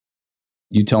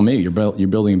You tell me. You're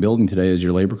building a building today. Is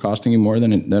your labor costing you more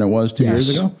than it was 2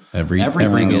 years ago?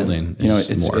 Everything building.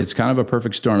 It's kind of a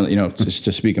perfect storm. Just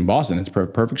to speak in Boston, it's a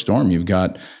perfect storm. You've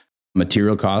got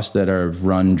material costs that have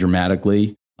run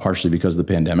dramatically, partially because of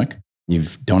the pandemic. You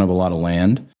don't have a lot of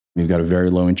land. You've got a very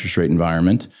low interest rate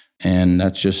environment, and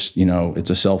that's just it's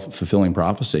a self-fulfilling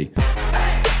prophecy.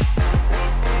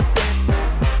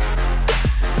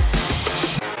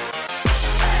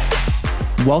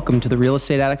 Welcome to the Real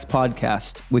Estate Addicts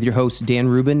Podcast with your host, Dan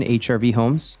Rubin, HRV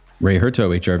Homes. Ray Hurto,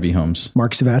 HRV Homes.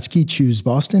 Mark Savatsky, Choose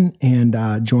Boston. And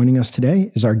joining us today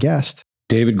is our guest,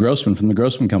 David Grossman from the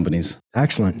Grossman Companies.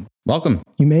 Excellent. Welcome.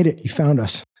 You made it. You found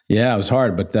us. Yeah, it was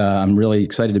hard, but I'm really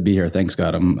excited to be here. Thanks,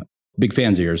 God. I'm big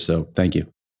fans of yours, so thank you.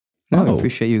 I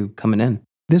appreciate you coming in.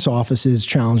 This office is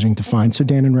challenging to find. So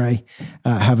Dan and Ray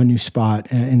have a new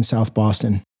spot in South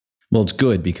Boston. Well, it's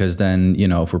good because then,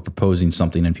 if we're proposing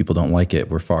something and people don't like it,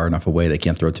 we're far enough away they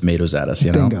can't throw tomatoes at us,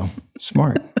 Bingo.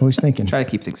 Smart. Always thinking. Try to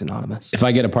keep things anonymous. If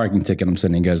I get a parking ticket, I'm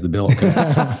sending you guys the bill. Okay?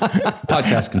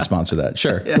 Podcast can sponsor that.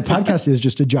 Sure. The podcast is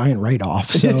just a giant write-off.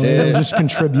 So it'll just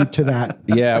contribute to that.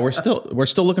 Yeah, we're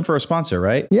still looking for a sponsor,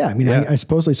 right? Yeah. I mean, I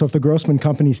supposedly, so if the Grossman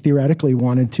Companies theoretically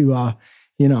wanted to,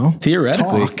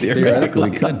 Theoretically,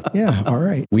 we could. Yeah. All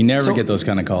right. We never get those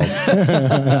kind of calls.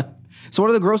 So what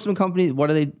are the Grossman Companies? What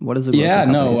is the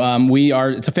Grossman Companies? We are,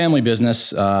 it's a family business.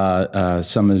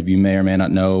 Some of you may or may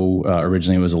not know,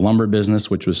 originally it was a lumber business,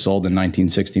 which was sold in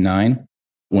 1969.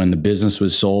 When the business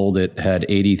was sold, it had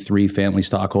 83 family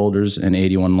stockholders and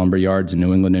 81 lumber yards in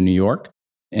New England and New York.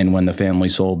 And when the family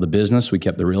sold the business, we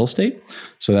kept the real estate.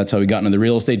 So that's how we got into the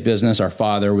real estate business. Our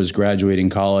father was graduating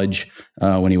college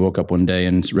when he woke up one day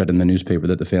and read in the newspaper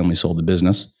that the family sold the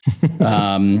business.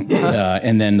 And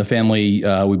then the family,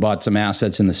 we bought some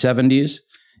assets in the 70s.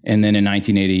 And then in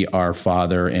 1980, our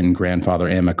father and grandfather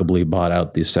amicably bought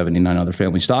out the 79 other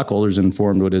family stockholders and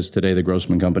formed what is today the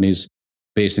Grossman Companies,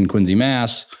 based in Quincy,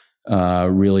 Mass.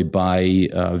 Really buy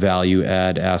value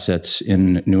add assets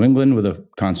in New England with a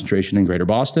concentration in Greater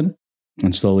Boston,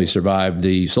 and slowly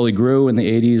grew in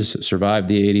the 80s, survived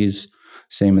the 80s,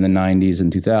 same in the 90s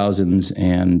and 2000s.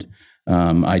 And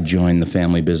I joined the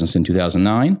family business in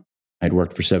 2009. I'd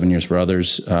worked for 7 years for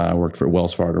others. I worked for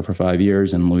Wells Fargo for 5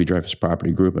 years and Louis Dreyfus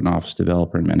Property Group, an office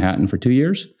developer in Manhattan, for 2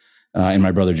 years. And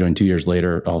my brother joined 2 years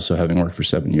later, also having worked for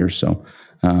 7 years. So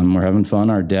we're having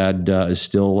fun. Our dad is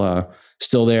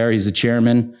still there. He's the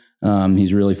chairman.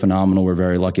 He's really phenomenal. We're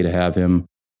very lucky to have him.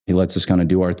 He lets us kind of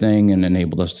do our thing and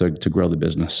enabled us to grow the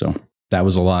business. So that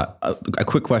was a lot. A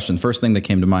quick question. First thing that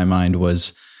came to my mind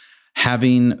was,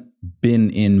 having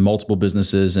been in multiple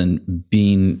businesses and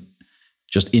being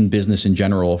just in business in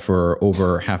general for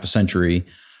over half a century,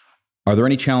 are there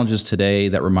any challenges today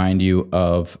that remind you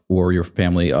of, or your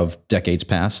family, of decades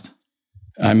past?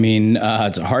 I mean,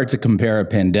 it's hard to compare a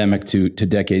pandemic to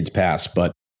decades past,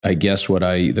 but I guess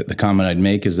the comment I'd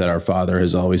make is that our father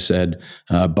has always said,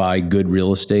 buy good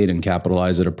real estate and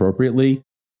capitalize it appropriately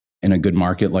in a good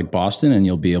market like Boston, and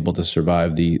you'll be able to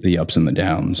survive the ups and the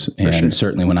downs.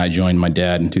 Certainly when I joined my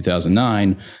dad in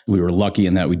 2009, we were lucky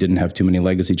in that we didn't have too many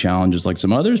legacy challenges like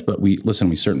some others, but we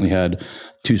certainly had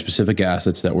two specific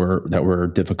assets that were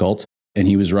difficult. And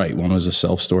he was right. One was a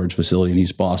self-storage facility in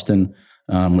East Boston,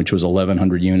 which was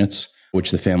 1,100 units,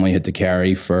 which the family had to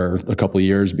carry for a couple of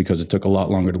years because it took a lot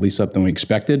longer to lease up than we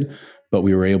expected. But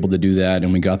we were able to do that,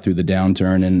 and we got through the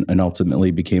downturn and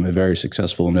ultimately became a very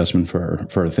successful investment for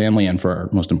the family and for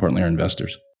most importantly, our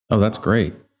investors. Oh, that's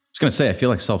great. I was going to say, I feel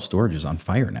like self-storage is on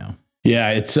fire now.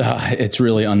 Yeah, it's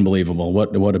really unbelievable.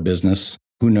 What a business.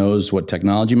 Who knows what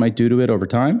technology might do to it over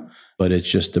time, but it's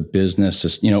just a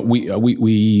business.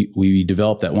 We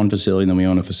developed that one facility, and then we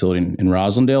own a facility in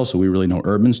Roslindale, so we really know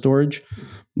urban storage.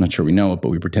 I'm not sure we know it, but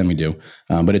we pretend we do.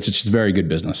 But it's just a very good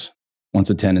business. Once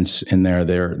a tenant's in there,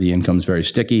 the income's very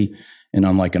sticky. And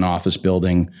unlike an office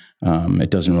building, it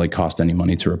doesn't really cost any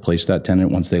money to replace that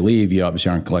tenant. Once they leave, you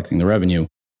obviously aren't collecting the revenue,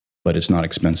 but it's not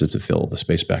expensive to fill the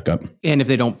space back up. And if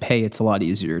they don't pay, it's a lot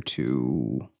easier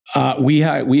to... We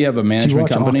have a management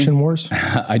company. Auction Wars?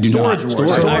 I do Storage not.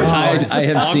 Wars. I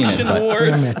have seen it.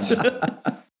 Damn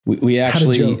it. We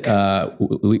actually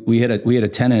we had a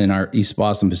tenant in our East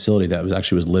Boston facility that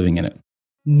was living in it.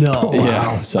 No. Oh,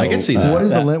 wow. So I can see that.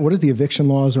 What is the eviction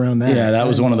laws around that? Yeah, that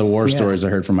was one of the war stories I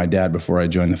heard from my dad before I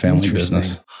joined the family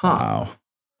business. Wow.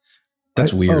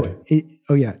 That's weird.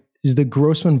 Yeah. Is the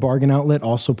Grossman Bargain Outlet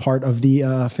also part of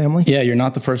the family? Yeah, you're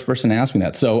not the first person to ask me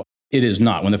that. So it is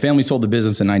not. When the family sold the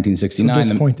business in 1969, so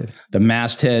disappointed. The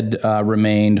masthead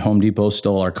remained. Home Depot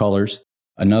stole our colors.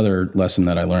 Another lesson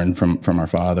that I learned from our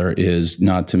father is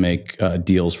not to make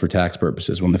deals for tax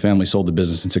purposes. When the family sold the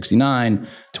business in 1969,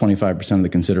 25% of the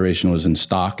consideration was in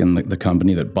stock in the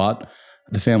company that bought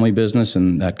the family business,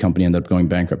 and that company ended up going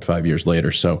bankrupt 5 years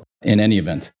later. So in any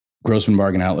event, Grossman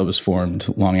Bargain Outlet was formed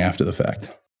long after the fact.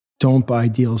 Don't buy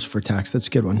deals for tax. That's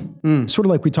a good one. Sort of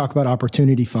like we talk about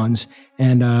opportunity funds,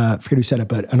 and I forget who said it,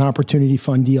 but an opportunity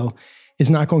fund deal is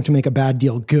not going to make a bad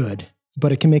deal good,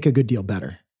 but it can make a good deal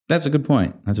better. That's a good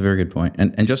point. That's a very good point.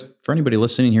 And just for anybody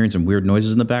listening, hearing some weird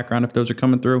noises in the background, if those are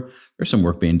coming through, there's some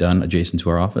work being done adjacent to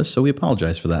our office. So we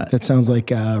apologize for that. That sounds like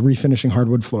refinishing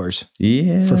hardwood floors.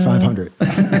 Yeah. For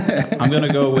 $500. I'm going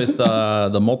to go with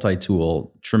the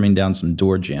multi-tool, trimming down some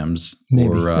door jambs. Maybe.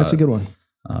 Or, that's a good one.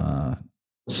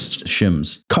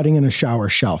 Shims. Cutting in a shower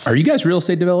shelf. Are you guys real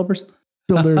estate developers?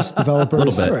 Builders, developers, A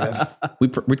little bit. sort of.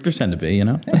 We pretend to be, you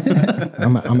know?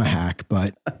 I'm a hack,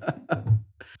 but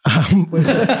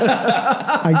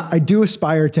I do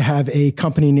aspire to have a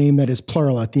company name that is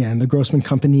plural at the end. The Grossman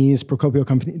Companies, Procopio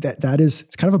Company.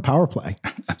 It's kind of a power play.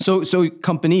 So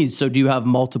companies. So do you have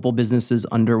multiple businesses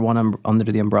under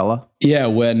under the umbrella? Yeah,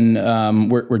 when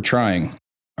we're trying.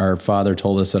 Our father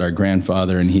told us that our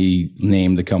grandfather, and he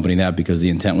named the company that because the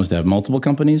intent was to have multiple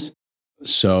companies.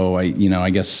 So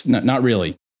I guess not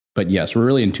really. But yes, we're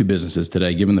really in two businesses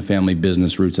today, given the family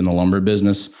business roots in the lumber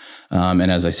business.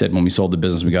 And as I said, when we sold the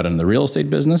business, we got into the real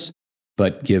estate business.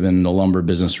 But given the lumber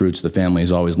business roots, the family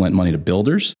has always lent money to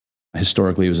builders.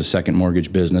 Historically, it was a second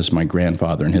mortgage business. My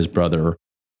grandfather and his brother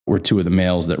were two of the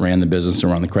males that ran the business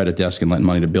around the credit desk and lent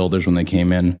money to builders when they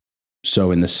came in.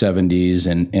 So in the 70s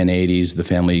and 80s, the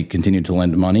family continued to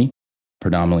lend money.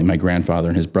 Predominantly my grandfather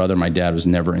and his brother. My dad was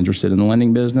never interested in the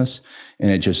lending business.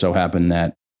 And it just so happened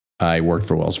that I worked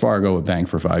for Wells Fargo, a bank,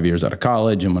 for 5 years out of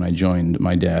college. And when I joined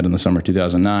my dad in the summer of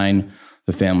 2009,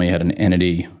 the family had an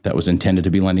entity that was intended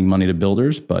to be lending money to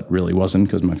builders, but really wasn't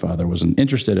because my father wasn't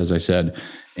interested, as I said.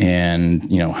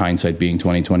 And, hindsight being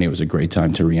 2020, it was a great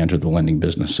time to re-enter the lending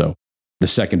business. So the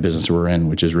second business we're in,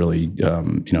 which is really,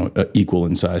 equal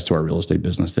in size to our real estate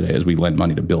business today, as we lend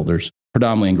money to builders,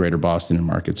 predominantly in greater Boston and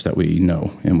markets that we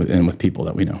know and with people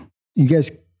that we know. You guys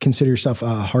consider yourself a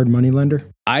hard money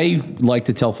lender? I like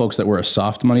to tell folks that we're a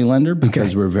soft money lender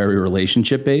because we're very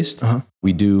relationship based. Uh-huh.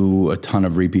 We do a ton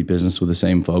of repeat business with the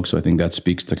same folks. So I think that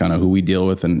speaks to kind of who we deal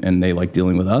with and they like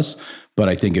dealing with us. But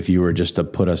I think if you were just to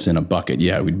put us in a bucket,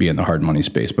 we'd be in the hard money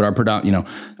space. But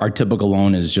our typical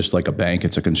loan is just like a bank.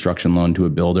 It's a construction loan to a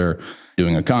builder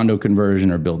doing a condo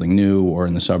conversion or building new or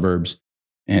in the suburbs.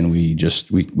 And we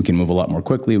can move a lot more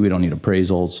quickly. We don't need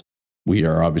appraisals. We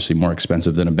are obviously more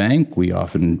expensive than a bank. We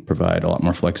often provide a lot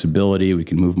more flexibility. We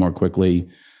can move more quickly.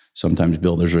 Sometimes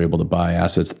builders are able to buy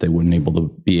assets that they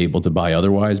wouldn't be able to buy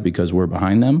otherwise because we're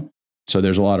behind them. So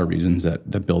there's a lot of reasons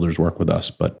that builders work with us.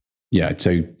 But I'd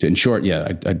say in short,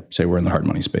 I'd say we're in the hard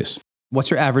money space. What's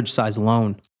your average size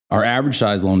loan? Our average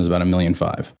size loan is about $1.5 million.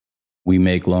 We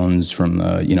make loans from the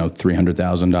 $300,000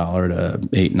 to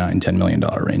 $8, $9, $10 million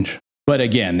range. But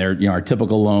again, our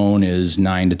typical loan is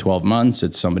 9 to 12 months.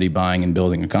 It's somebody buying and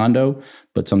building a condo,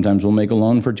 but sometimes we'll make a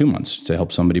loan for 2 months to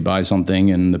help somebody buy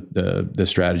something. And the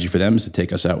strategy for them is to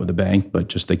take us out with the bank, but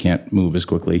just they can't move as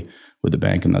quickly with the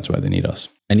bank, and that's why they need us.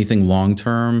 Anything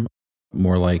long-term,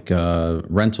 more like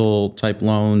rental type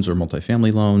loans or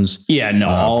multifamily loans? Yeah, no,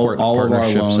 all of our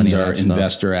loans are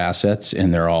investor assets,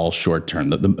 and they're all short-term.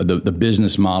 The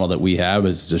business model that we have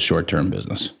is a short-term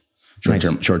business,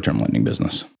 short-term lending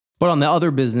business. But on the other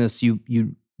business,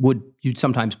 you'd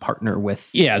sometimes partner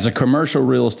with. Yeah, as a commercial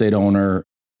real estate owner,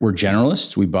 we're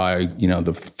generalists. We buy,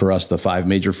 for us, the 5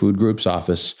 major food groups: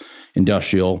 office,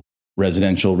 industrial,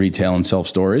 residential, retail, and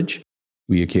self-storage.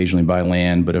 We occasionally buy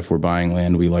land, but if we're buying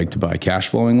land, we like to buy cash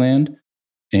flowing land.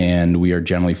 And we are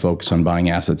generally focused on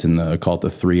buying assets in the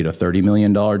 $3 to $30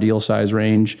 million deal size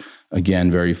range.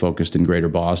 Again, very focused in greater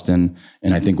Boston.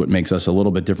 And I think what makes us a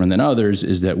little bit different than others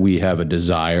is that we have a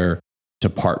desire to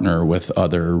partner with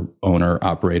other owner,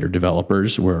 operator,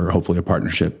 developers, where hopefully a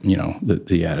partnership,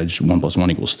 the adage 1 +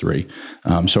 1 = 3.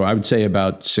 So I would say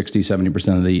about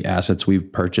 60-70% of the assets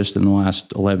we've purchased in the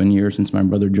last 11 years since my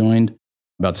brother joined,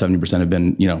 about 70% have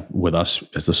been, with us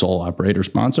as the sole operator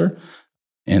sponsor.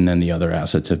 And then the other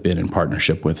assets have been in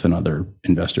partnership with another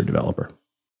investor developer.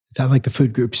 I like the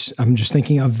food groups. I'm just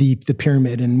thinking of the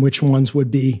pyramid and which ones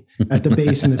would be at the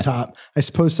base and the top. I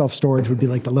suppose self-storage would be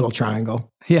like the little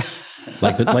triangle. Yeah.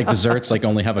 like desserts, like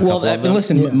only have a couple of them?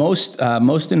 Listen,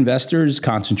 most investors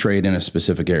concentrate in a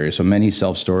specific area. So many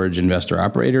self-storage investor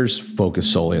operators focus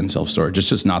solely on self-storage. It's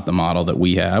just not the model that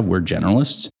we have. We're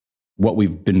generalists. What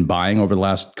we've been buying over the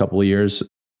last couple of years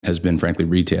has been, frankly,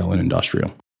 retail and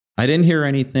industrial. I didn't hear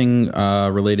anything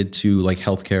related to like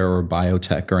healthcare or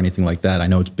biotech or anything like that. I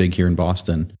know it's big here in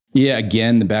Boston. Yeah,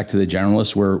 again, back to the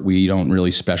generalists where we don't really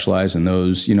specialize in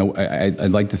those. I'd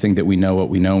like to think that we know what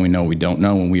we know what we don't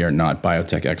know, and we are not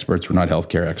biotech experts. We're not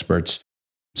healthcare experts.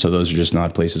 So those are just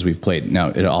not places we've played. Now,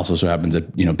 it also so happens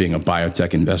that, being a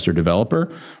biotech investor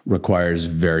developer requires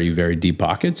very, very deep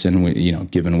pockets. And we,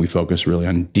 given we focus really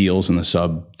on deals in the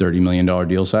sub $30 million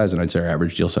deal size, and I'd say our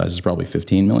average deal size is probably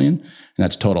 15 million, and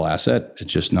that's total asset.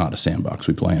 It's just not a sandbox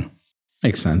we play in.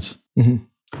 Makes sense. Mm-hmm.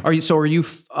 Are you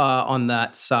on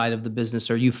that side of the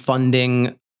business? Are you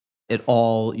funding it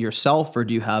all yourself, or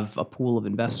do you have a pool of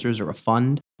investors or a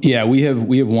fund? Yeah, we have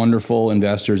wonderful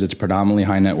investors. It's predominantly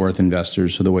high net worth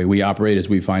investors. So the way we operate is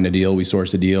we find a deal, we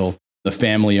source a deal. The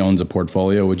family owns a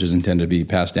portfolio, which is intended to be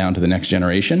passed down to the next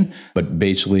generation. But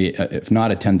basically, if not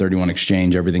a 1031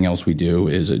 exchange, everything else we do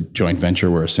is a joint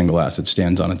venture where a single asset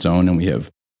stands on its own, and we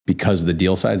have. Because of the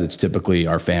deal size, it's typically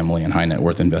our family and high net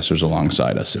worth investors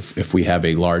alongside us. If we have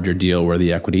a larger deal where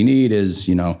the equity need is,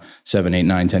 $7, $8,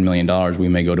 $9, $10 million, we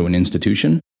may go to an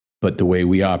institution. But the way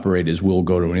we operate is we'll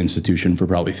go to an institution for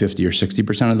probably 50 or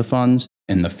 60% of the funds,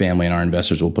 and the family and our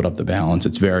investors will put up the balance.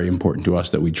 It's very important to us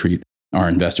that we treat our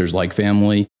investors like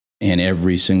family, and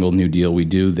every single new deal we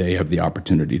do, they have the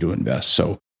opportunity to invest.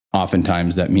 So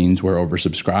oftentimes that means we're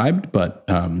oversubscribed, but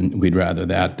we'd rather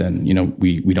that than,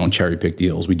 we don't cherry pick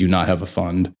deals. We do not have a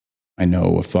fund. I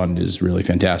know a fund is really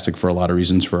fantastic for a lot of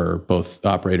reasons for both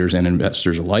operators and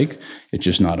investors alike. It's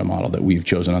just not a model that we've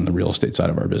chosen on the real estate side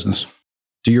of our business.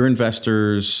 Do you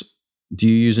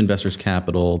use investors'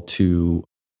 capital to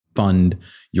fund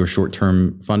your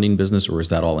short-term funding business, or is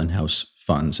that all in-house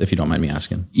funds, if you don't mind me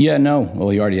asking? Yeah, no.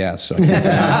 Well, you already asked, so I can't say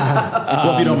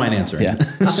well, if you don't mind answering. Yeah.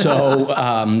 So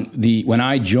when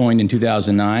I joined in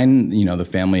 2009, the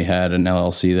family had an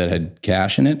LLC that had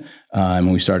cash in it,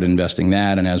 and we started investing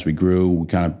that. And as we grew, we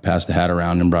kind of passed the hat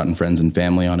around and brought in friends and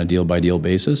family on a deal-by-deal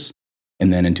basis.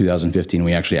 And then in 2015,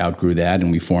 we actually outgrew that,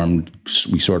 and we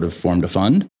sort of formed a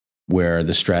fund where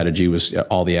the strategy was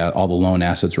all the loan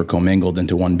assets were commingled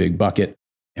into one big bucket.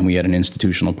 And we had an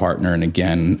institutional partner. And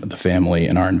again, the family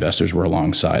and our investors were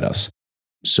alongside us.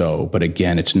 So, but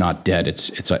again, it's not debt.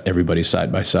 It's everybody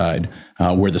side by side.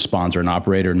 We're the sponsor and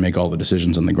operator and make all the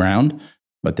decisions on the ground.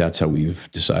 But that's how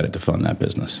we've decided to fund that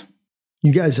business.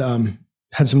 You guys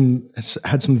had some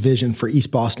vision for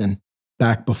East Boston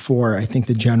back before I think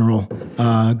the general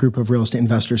group of real estate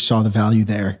investors saw the value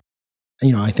there.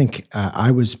 I think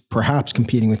I was perhaps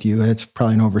competing with you. That's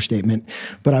probably an overstatement,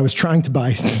 but I was trying to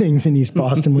buy things in East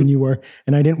Boston when you were,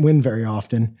 and I didn't win very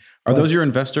often. Are those your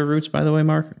investor roots, by the way,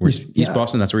 Mark? East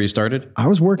Boston, that's where you started? I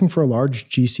was working for a large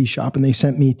GC shop, and they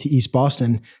sent me to East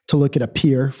Boston to look at a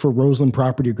pier for Roseland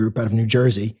Property Group out of New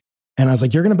Jersey. And I was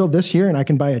like, you're going to build this here, and I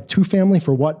can buy a 2-family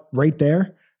for what right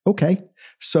there? Okay.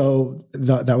 So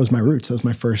that was my roots. That was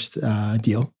my first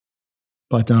deal.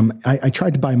 But I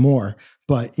tried to buy more,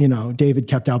 but David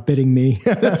kept outbidding me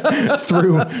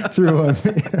through a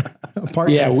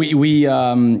partner. Yeah,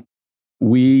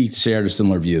 we shared a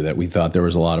similar view that we thought there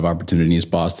was a lot of opportunity in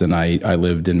East Boston. I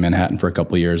lived in Manhattan for a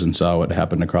couple of years and saw what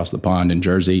happened across the pond in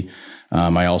Jersey.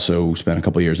 I also spent a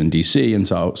couple of years in DC and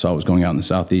saw what was going out in the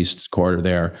Southeast corridor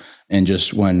there. And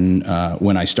just when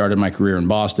I started my career in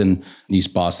Boston,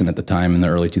 East Boston at the time in the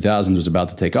early 2000s was about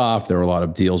to take off. There were a lot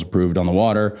of deals approved on the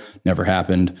water, never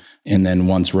happened. And then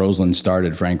once Roseland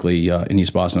started, frankly, in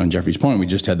East Boston on Jeffrey's Point, we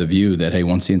just had the view that, hey,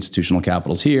 once the institutional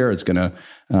capital's here, it's going to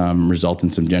result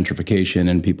in some gentrification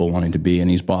and people wanting to be in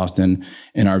East Boston.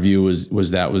 And our view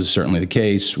was that was certainly the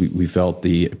case. We felt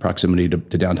the proximity to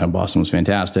downtown Boston was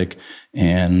fantastic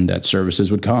and that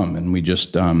services would come. And we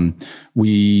just,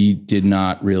 we did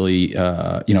not really,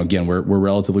 again, we're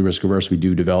relatively risk averse. We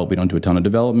do develop, we don't do a ton of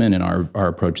development. And our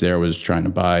approach there was trying to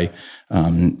buy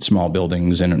small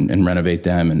buildings and renovate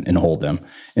them and hold them.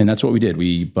 And that's what we did.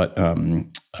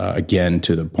 Again,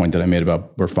 to the point that I made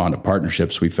about we're fond of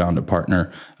partnerships, we found a partner,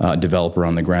 developer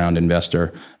on the ground,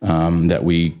 investor that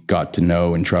we got to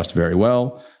know and trust very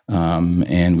well.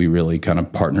 And we really kind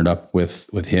of partnered up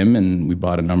with him, and we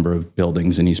bought a number of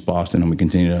buildings in East Boston, and we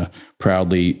continue to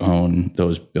proudly own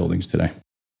those buildings today.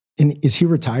 And is he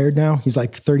retired now? He's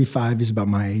like 35. He's about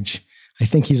my age. I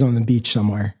think he's on the beach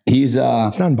somewhere. He's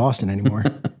it's not in Boston anymore.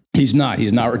 He's not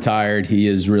retired. He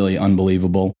is really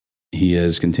unbelievable. He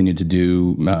has continued to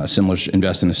do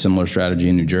invest in a similar strategy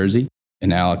in New Jersey.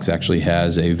 And Alex actually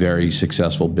has a very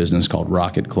successful business called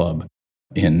Rocket Club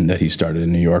that he started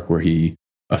in New York, where he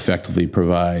effectively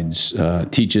provides,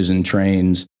 teaches and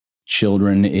trains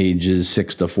children ages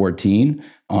 6 to 14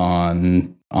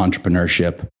 on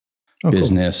entrepreneurship,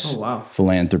 business, Oh, wow.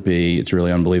 philanthropy. It's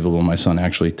really unbelievable. My son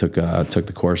actually took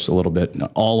the course a little bit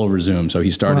all over Zoom. So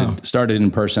he started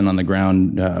in person on the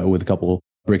ground with a couple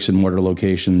bricks and mortar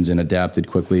locations and adapted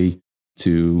quickly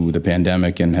to the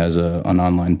pandemic and has an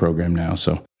online program now.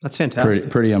 So That's fantastic.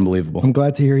 pretty unbelievable. I'm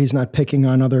glad to hear he's not picking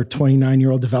on other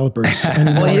 29-year-old developers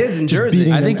anymore. Well, he is in Just Jersey.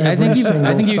 beating I them think every you single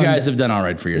guys Sunday. have done all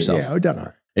right for yourself. Yeah, we've done all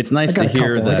right. It's nice I got to a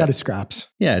hear couple. I got that. his scraps.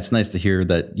 Yeah, it's nice to hear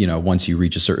that, once you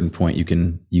reach a certain point, you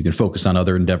can focus on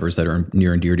other endeavors that are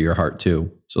near and dear to your heart too.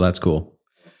 So that's cool.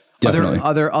 Definitely.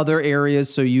 Other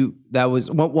areas. So that was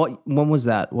when was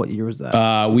that? What year was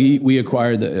that? We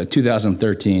acquired the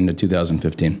 2013 to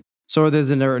 2015. So there's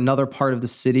another part of the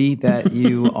city that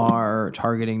you are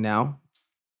targeting now?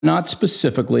 Not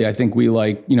specifically. I think we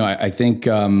I think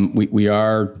we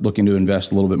are looking to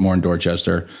invest a little bit more in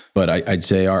Dorchester, but I'd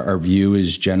say our view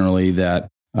is generally that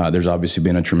there's obviously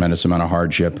been a tremendous amount of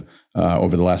hardship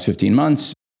over the last 15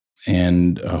 months,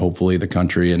 and hopefully the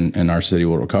country and our city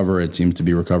will recover. It seems to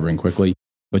be recovering quickly,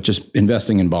 but just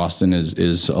investing in Boston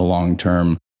is a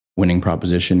long-term winning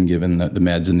proposition given the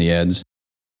meds and the eds.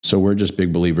 So we're just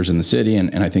big believers in the city.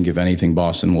 And I think if anything,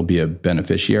 Boston will be a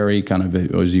beneficiary kind of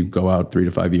as you go out 3 to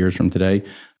 5 years from today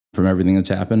from everything that's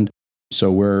happened.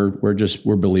 So we're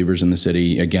believers in the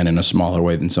city, again, in a smaller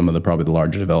way than some of probably the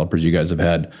larger developers you guys have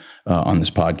had on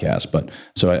this podcast. But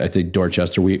so I think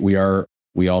Dorchester,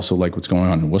 we also like what's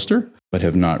going on in Worcester, but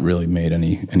have not really made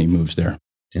any moves there.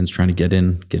 Dan's trying to get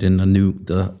in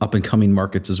the up and coming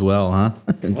markets as well, huh?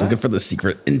 Looking for the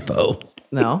secret info.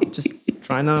 No, just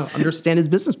trying to understand his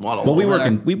business model. Well, we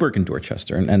work in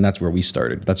Dorchester, and that's where we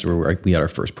started. That's where we had our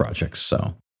first projects.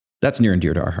 So that's near and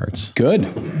dear to our hearts. Good.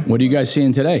 What are you guys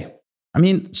seeing today? I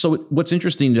mean, so what's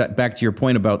interesting, back to your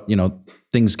point about,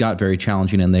 things got very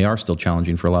challenging and they are still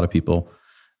challenging for a lot of people.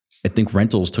 I think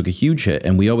rentals took a huge hit.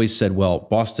 And we always said, well,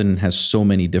 Boston has so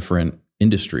many different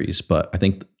industries, but I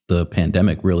think the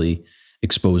pandemic really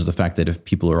exposed the fact that if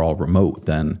people are all remote,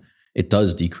 then it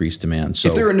does decrease demand. So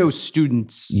if there are no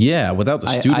students, without the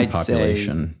student I'd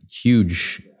population,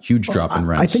 huge drop in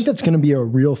rents. I think that's going to be a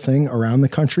real thing around the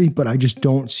country, but I just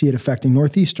don't see it affecting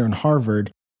Northeastern,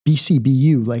 Harvard,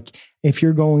 BCBU. Like if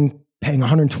you're paying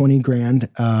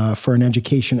 $120,000 for an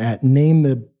education at name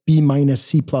the B-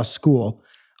 C+ school,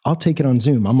 I'll take it on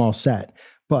Zoom. I'm all set.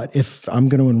 But if I'm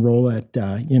going to enroll at,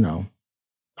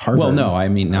 Harvard. Well, no, I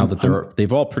mean, now that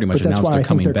they've all pretty much announced they're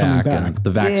coming back, and the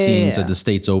vaccines and the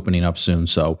state's opening up soon.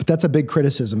 So, but that's a big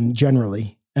criticism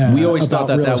generally. We always thought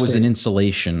about that real was estate. an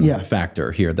insulation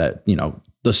factor here, that,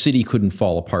 the city couldn't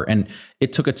fall apart. And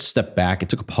it took a step back. It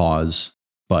took a pause.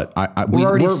 But we're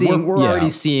already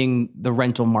seeing the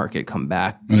rental market come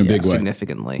back in a big way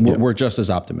significantly. We're just as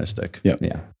optimistic. Yep.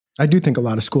 Yeah. I do think a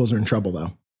lot of schools are in trouble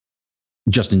though.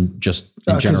 Just in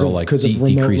general, like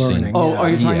decreasing. learning. Oh, are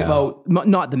you talking about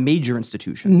not the major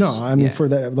institutions? No, I mean for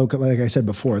the local, like I said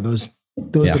before, those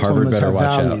diplomas have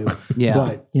value. Yeah,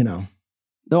 but No,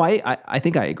 I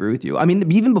think I agree with you. I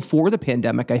mean, even before the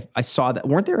pandemic, I saw that.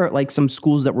 Weren't there like some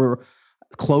schools that were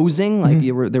closing? Like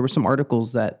there were some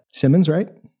articles that Simmons, right?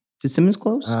 Did Simmons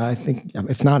close? I think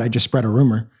if not, I just spread a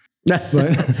rumor. But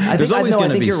There's always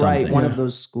going to be you're something. right. One of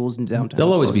those schools in downtown.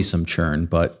 There'll always be some churn,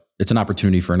 but it's an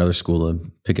opportunity for another school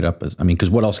to pick it up. Because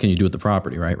what else can you do with the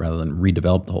property, right? Rather than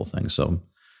redevelop the whole thing. So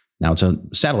now it's a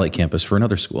satellite campus for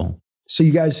another school. So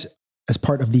you guys, as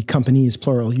part of the companies,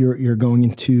 plural, you're going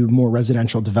into more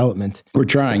residential development. We're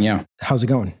trying, yeah. How's it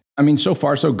going? I mean, so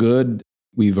far so good.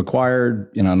 We've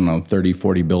acquired, 30,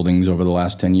 40 buildings over the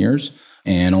last 10 years,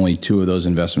 and only 2 of those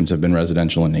investments have been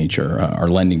residential in nature. Our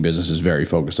lending business is very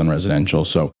focused on residential.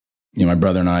 So, my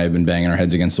brother and I have been banging our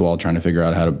heads against the wall trying to figure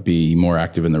out how to be more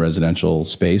active in the residential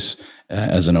space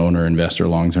as an owner, investor,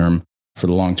 for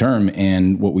the long term.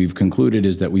 And what we've concluded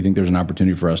is that we think there's an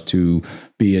opportunity for us to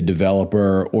be a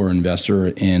developer or investor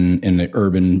in the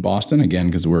urban Boston, again,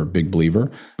 because we're a big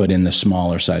believer, but in the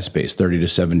smaller size space, 30 to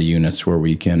 70 units, where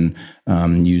we can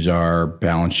use our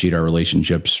balance sheet, our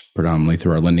relationships, predominantly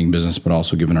through our lending business, but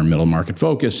also given our middle market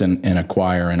focus, and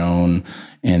acquire and own,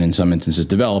 and in some instances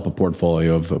develop a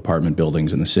portfolio of apartment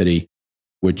buildings in the city,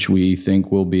 which we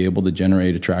think will be able to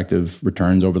generate attractive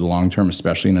returns over the long term,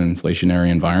 especially in an inflationary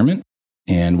environment.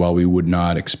 And while we would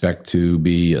not expect to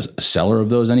be a seller of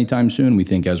those anytime soon, we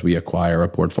think as we acquire a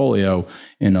portfolio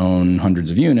and own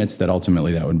hundreds of units, that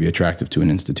ultimately that would be attractive to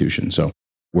an institution. So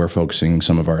we're focusing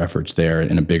some of our efforts there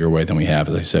in a bigger way than we have.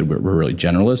 As I said, we're really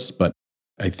generalists, but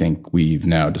I think we've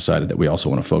now decided that we also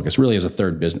want to focus really as a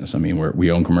third business. I mean,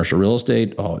 we own commercial real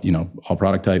estate, all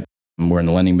product type. We're in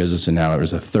the lending business, and now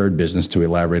there's a third business to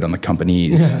elaborate on the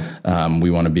companies. We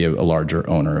want to be a larger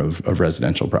owner of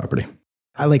residential property.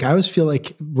 I always feel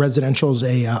like residential is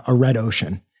a red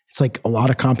ocean. It's like a lot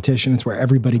of competition. It's where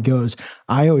everybody goes.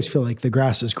 I always feel like the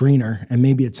grass is greener, and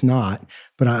maybe it's not,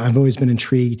 but I've always been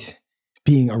intrigued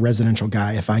being a residential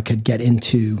guy. If I could get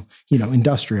into,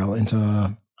 industrial,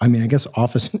 I guess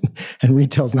office and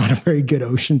retail is not a very good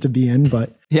ocean to be in,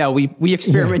 but yeah, we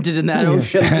experimented in that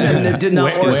ocean and it did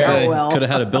not work so well. Could have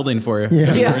had a building for you.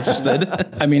 Yeah. If you were interested.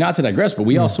 Not to digress, but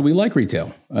we like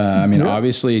retail.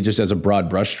 Obviously, just as a broad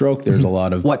brushstroke, there's a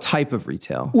lot of What type of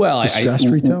retail? well, distressed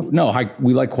retail.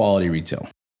 We like quality retail.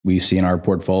 We see in our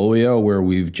portfolio where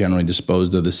we've generally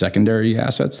disposed of the secondary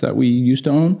assets that we used to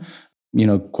own.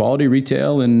 Quality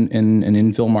retail in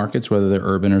infill markets, whether they're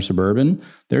urban or suburban,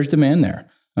 there's demand there.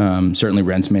 Certainly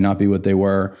rents may not be what they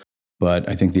were, but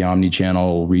I think the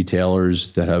omni-channel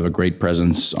retailers that have a great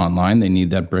presence online, they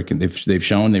need that brick. And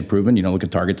they've proven, look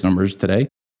at Target's numbers today.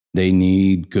 They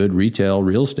need good retail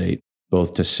real estate,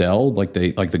 both to sell like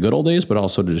the good old days, but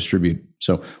also to distribute.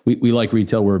 So we like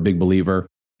retail. We're a big believer.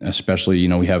 Especially,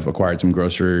 we have acquired some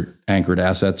grocer anchored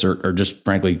assets or just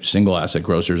frankly single asset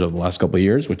grocers over the last couple of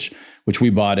years, which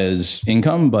we bought as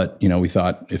income, but we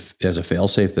thought if as a fail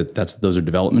safe those are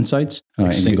development sites,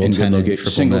 like single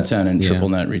tenant, triple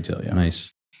net retail. Yeah,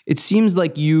 nice. It seems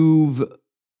like you've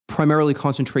primarily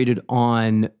concentrated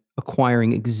on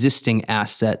acquiring existing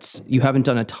assets. You haven't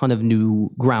done a ton of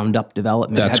new ground up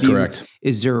development. That's correct.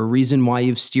 Is there a reason why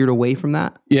you've steered away from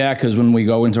that? Yeah, because when we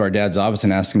go into our dad's office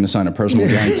and ask him to sign a personal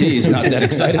guarantee, he's not that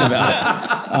excited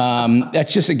about it.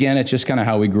 It's just kind of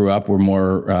how we grew up. We're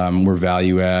more we're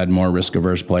value add, more risk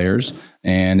averse players,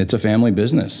 and it's a family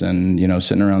business. And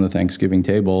sitting around the Thanksgiving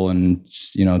table and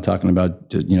talking about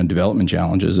development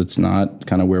challenges, it's not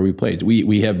kind of where we played.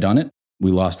 We have done it. We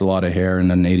lost a lot of hair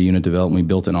in an 80-unit development we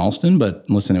built in Alston, but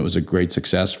listen, it was a great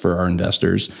success for our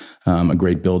investors, a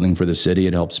great building for the city.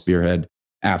 It helped spearhead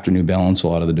after New Balance a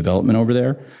lot of the development over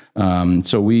there.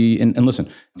 So listen,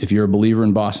 if you're a believer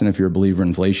in Boston, if you're a believer in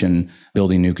inflation,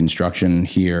 building new construction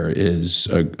here is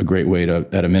a great way to,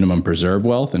 at a minimum, preserve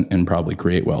wealth and probably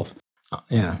create wealth.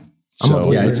 Yeah. I'm a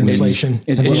believer in inflation.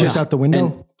 Have you looked out the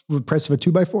window? The price of a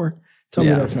 2x4? Tell me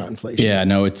that's not inflation. Yeah,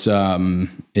 no, it's a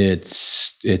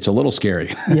little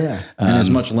scary. Yeah. And as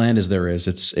much land as there is,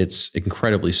 it's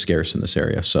incredibly scarce in this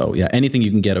area. So yeah, anything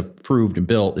you can get approved and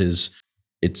built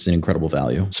it's an incredible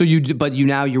value. So you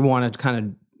want to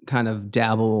kind of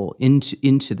dabble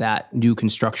into that new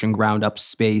construction ground up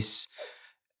space.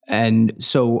 And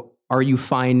so are you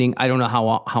finding, I don't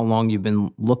know how long you've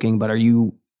been looking, but are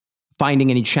you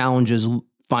finding any challenges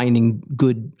finding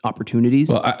good opportunities?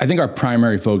 Well, I think our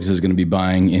primary focus is going to be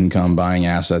buying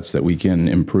assets that we can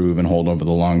improve and hold over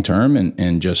the long term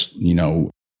and just,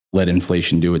 let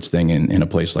inflation do its thing in a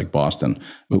place like Boston.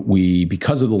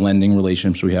 Because of the lending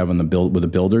relationships we have with the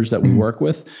builders that we work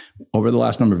with, over the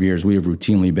last number of years, we have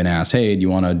routinely been asked, hey, do you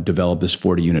want to develop this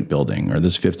 40-unit building or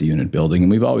this 50-unit building? And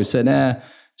we've always said,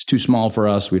 it's too small for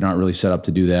us. We're not really set up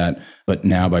to do that. But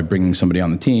now by bringing somebody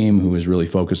on the team who is really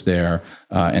focused there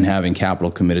and having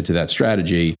capital committed to that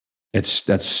strategy,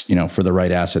 that's for the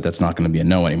right asset, that's not going to be a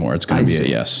no anymore. It's going to be a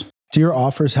yes. Do your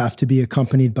offers have to be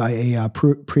accompanied by a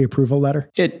pre-approval letter?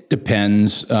 It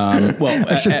depends.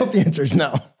 I should hope the answer is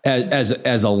no.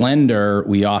 As a lender,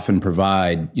 we often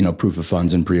provide, proof of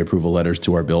funds and pre-approval letters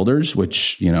to our builders,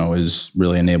 which, is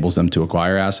really enables them to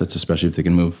acquire assets, especially if they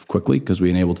can move quickly, because we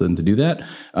enable them to do that.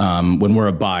 When we're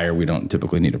a buyer, we don't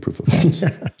typically need a proof of funds.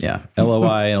 Yeah.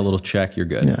 LOI and a little check, you're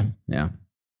good. Yeah.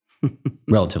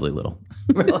 Relatively little.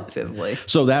 Relatively.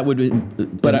 So that would be,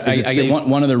 but I get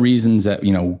one of the reasons that,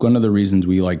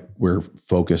 we're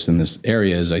focused in this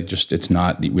area is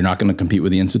we're not going to compete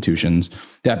with the institutions.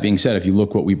 That being said, if you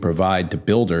look what we provide to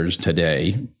builders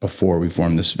today, before we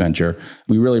formed this venture,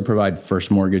 we really provide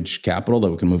first mortgage capital that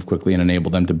we can move quickly and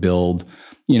enable them to build,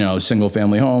 single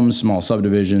family homes, small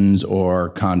subdivisions, or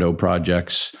condo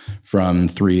projects from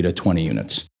 3 to 20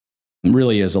 units,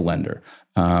 really as a lender.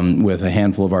 With a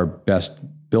handful of our best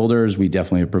builders, we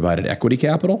definitely have provided equity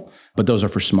capital, but those are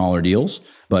for smaller deals.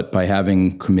 But by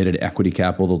having committed equity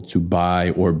capital to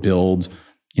buy or build,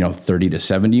 30 to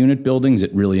 70 unit buildings,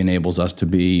 it really enables us to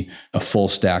be a full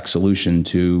stack solution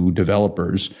to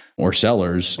developers or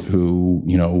sellers who,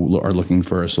 are looking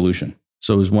for a solution.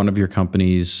 So is one of your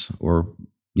companies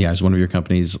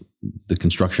the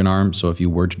construction arm? So if you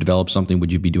were to develop something,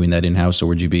 would you be doing that in-house or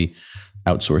would you be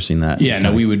outsourcing that? Yeah,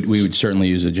 no, we would certainly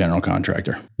use a general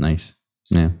contractor. Nice.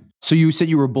 Yeah. So you said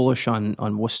you were bullish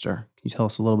on Worcester. Can you tell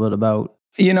us a little bit about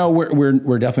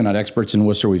We're definitely not experts in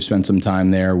Worcester. We've spent some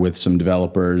time there with some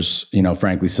developers,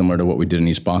 frankly, similar to what we did in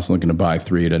East Boston, looking to buy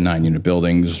 3 to 9 unit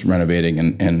buildings, renovating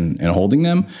and holding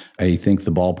them. I think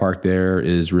the ballpark there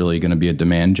is really going to be a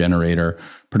demand generator,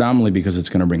 predominantly because it's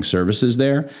going to bring services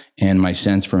there. And my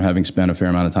sense from having spent a fair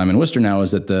amount of time in Worcester now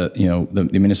is that the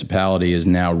municipality is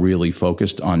now really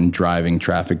focused on driving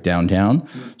traffic downtown.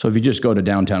 So if you just go to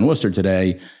downtown Worcester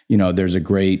today, there's a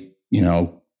great,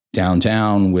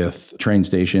 downtown with train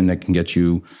station that can get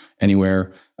you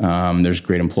anywhere. There's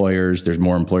great employers. There's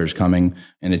more employers coming,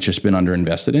 and it's just been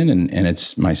underinvested in. And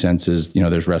it's my sense is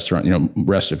there's restaurant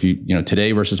if you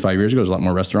today versus 5 years ago, there's a lot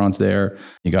more restaurants there.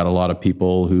 You got a lot of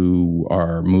people who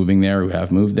are moving there, who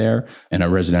have moved there, and a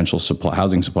residential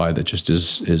housing supply that just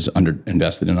is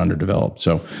underinvested and underdeveloped.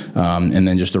 So and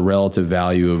then just the relative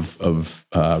value of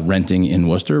renting in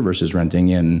Worcester versus renting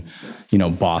in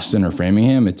Boston or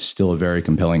Framingham, it's still a very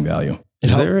compelling value.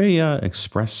 Is there a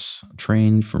express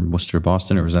train from Worcester to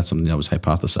Boston, or is that something that was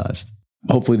hypothesized?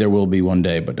 Hopefully there will be one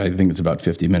day, but I think it's about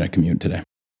 50-minute commute today.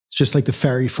 It's just like the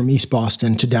ferry from East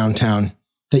Boston to downtown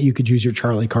that you could use your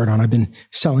Charlie card on. I've been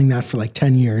selling that for like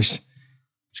 10 years.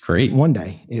 It's great. One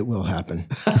day it will happen.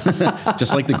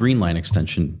 Just like the Green Line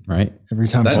extension, right? Every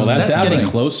time. That's getting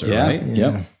closer, yeah, right?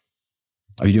 Yeah. Yep.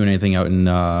 Are you doing anything out in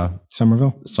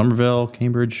Somerville,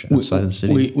 Cambridge, outside of the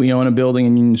city? We own a building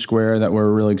in Union Square that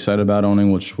we're really excited about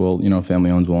owning, which will,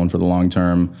 family owns will own for the long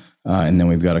term. And then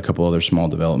we've got a couple other small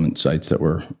development sites that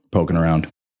we're poking around.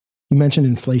 You mentioned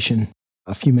inflation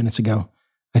a few minutes ago.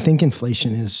 I think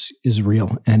inflation is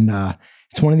real. And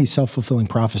it's one of these self-fulfilling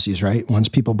prophecies, right? Once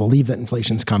people believe that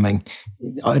inflation's coming,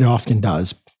 it often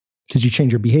does, because you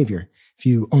change your behavior. If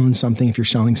you own something, if you're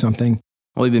selling something.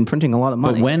 Well, we've been printing a lot of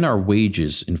money. But when are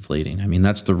wages inflating? I mean,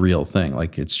 that's the real thing.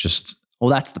 Like, it's just... Well,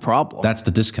 that's the problem. That's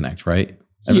the disconnect, right?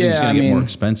 Everything's going to get more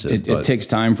expensive. It takes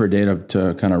time for data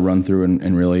to kind of run through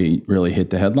and really, really hit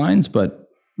the headlines. But,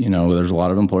 there's a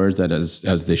lot of employers that,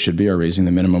 as they should be, are raising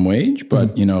the minimum wage.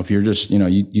 But, if you're just,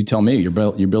 you tell me, you're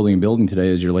building a building today,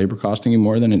 is your labor costing you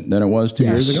more than it was 2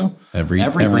 years ago?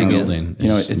 Everything building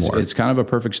is more. It's kind of a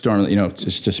perfect storm.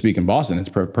 Just to speak in Boston, it's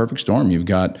a perfect storm. You've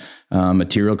got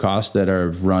material costs that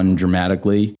have run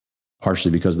dramatically,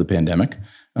 partially because of the pandemic.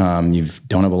 You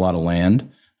don't have a lot of land.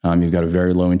 You've got a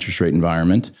very low interest rate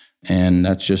environment. And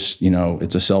that's just,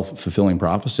 it's a self-fulfilling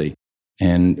prophecy.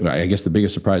 And I guess the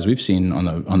biggest surprise we've seen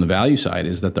on the value side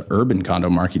is that the urban condo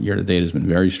market year to date has been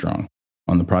very strong.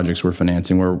 On the projects we're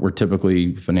financing, we're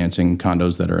typically financing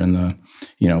condos that are in the,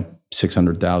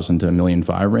 $600,000 to $1.5 million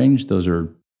range. Those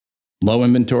are low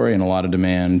inventory and a lot of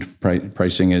demand.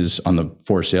 Pricing is on the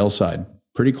for sale side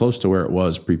pretty close to where it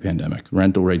was pre-pandemic.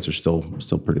 Rental rates are still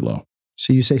pretty low.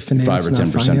 So you say finance, 5 or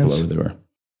 10% finance? below where they were.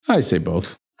 I say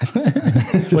both.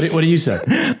 What do you say?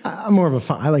 I'm more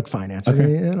of I like finance.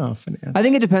 Okay. Finance. I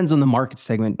think it depends on the market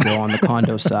segment, Bill, on the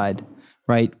condo side,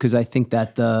 right? Because I think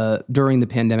that during the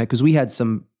pandemic, because we had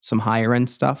some higher end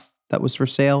stuff that was for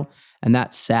sale, and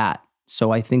that sat.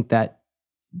 So I think that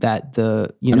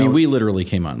we literally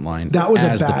came online. That was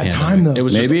a bad time, though.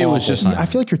 Maybe it was just. I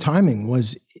feel like your timing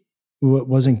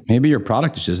wasn't. Maybe your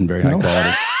product just isn't very high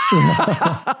quality.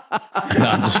 No,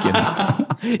 I'm just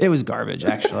kidding. It was garbage,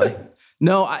 actually.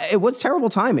 No, it was terrible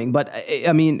timing, but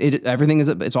I mean,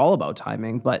 it's all about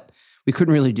timing, but we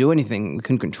couldn't really do anything. We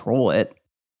couldn't control it.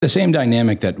 The same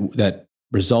dynamic that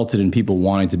resulted in people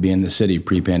wanting to be in the city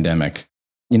pre-pandemic,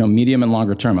 medium and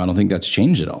longer term, I don't think that's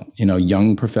changed at all.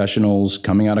 Young professionals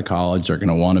coming out of college are going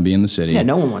to want to be in the city. Yeah,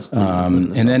 no one wants to live in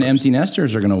the and then empty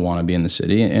nesters are going to want to be in the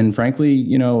city. And frankly,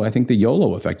 I think the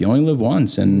YOLO effect, you only live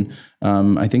once. And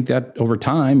I think that over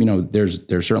time,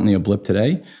 there's certainly a blip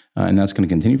today. And that's going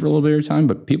to continue for a little bit of time,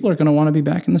 but people are going to want to be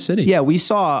back in the city. Yeah, we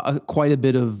saw quite a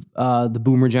bit of the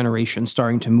boomer generation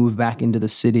starting to move back into the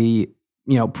city,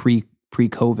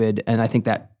 pre-COVID, and I think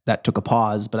that took a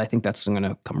pause, but I think that's going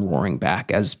to come roaring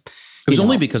back as. It was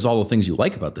only because all the things you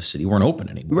like about the city weren't open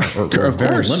anymore, or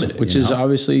very limited, which is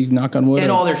obviously, knock on wood,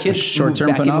 and all their kids a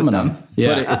short-term phenomenon.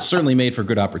 Yeah, but it certainly made for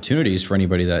good opportunities for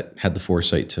anybody that had the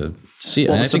foresight to see it.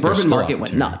 Well, and the suburban market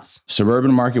went nuts.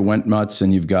 Suburban market went nuts,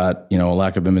 and you've got a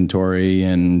lack of inventory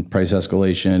and price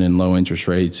escalation and low interest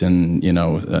rates, and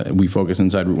we focus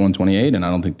inside Route 128, and I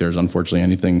don't think there's unfortunately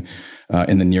anything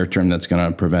in the near term that's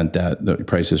going to prevent the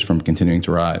prices from continuing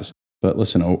to rise. But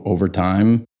listen, over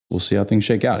time, we'll see how things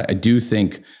shake out. I do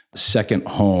think second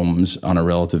homes on a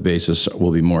relative basis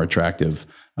will be more attractive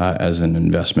as an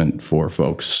investment for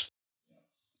folks.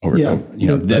 The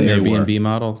Airbnb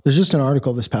model. There's just an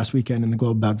article this past weekend in the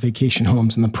Globe about vacation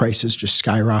homes and the prices just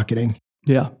skyrocketing.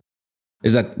 Yeah.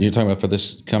 Is that you're talking about for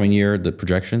this coming year, the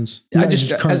projections? Yeah, I just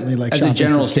just currently, like, as a shopping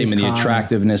general for statement, Cape the Cod.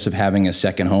 attractiveness of having a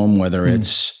second home, whether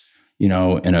it's in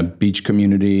a beach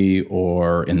community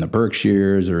or in the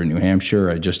Berkshires or in New Hampshire,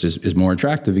 it just is more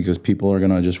attractive because people are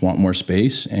going to just want more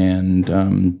space and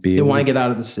be They able want to to get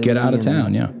out of the city. get out of and-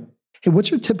 town. Yeah. Hey,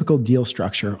 what's your typical deal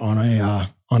structure on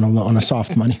a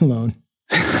soft money loan?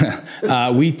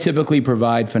 We typically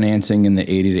provide financing in the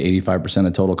 80 to 85%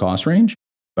 of total cost range.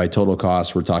 By total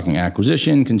cost, we're talking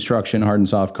acquisition, construction, hard and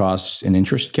soft costs, and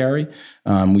interest carry.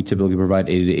 We typically provide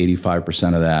 80 to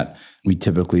 85% of that. We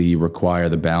typically require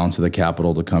the balance of the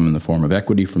capital to come in the form of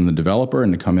equity from the developer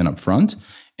and to come in up front.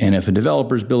 And if a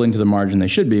developer is building to the margin they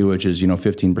should be, which is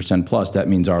 15% plus, that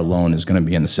means our loan is going to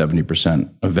be in the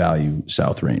 70% of value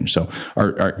south range. So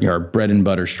our bread and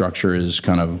butter structure is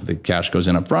kind of the cash goes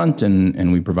in up front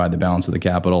and we provide the balance of the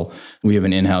capital. We have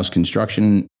an in-house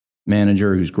construction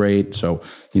manager who's great. So,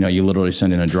 you literally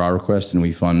send in a draw request and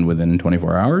we fund within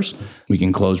 24 hours. We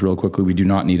can close real quickly. We do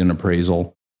not need an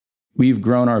appraisal. We've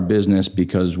grown our business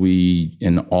because we,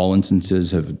 in all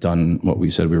instances, have done what we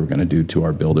said we were going to do to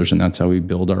our builders, and that's how we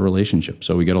build our relationship.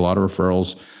 So we get a lot of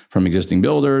referrals from existing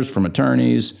builders, from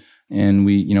attorneys, and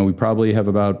we probably have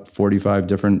about 45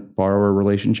 different borrower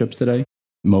relationships today,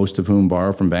 most of whom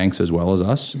borrow from banks as well as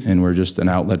us, and we're just an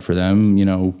outlet for them,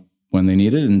 when they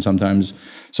need it. And sometimes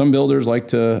some builders like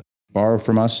to borrow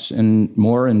from us and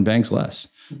more and banks less.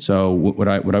 So what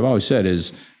I've always said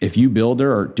is if you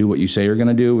builder or do what you say you're going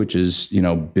to do, which is,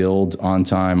 build on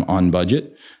time, on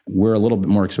budget, we're a little bit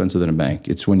more expensive than a bank.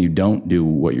 It's when you don't do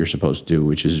what you're supposed to do,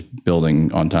 which is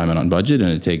building on time and on budget,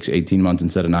 and it takes 18 months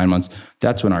instead of 9 months.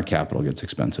 That's when our capital gets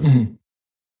expensive.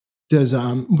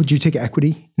 Mm-hmm. Would you take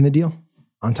equity in the deal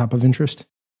on top of interest?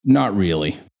 Not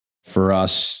really. For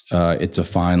us, it's a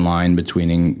fine line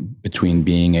between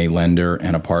being a lender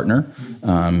and a partner.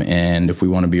 And if we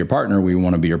want to be your partner, we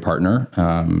want to be your partner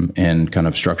and kind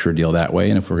of structure a deal that way.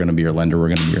 And if we're going to be your lender, we're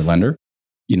going to be your lender.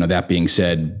 That being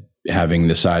said, having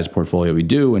the size portfolio we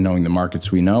do and knowing the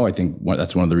markets we know, I think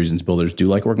that's one of the reasons builders do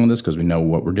like working with us because we know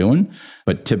what we're doing.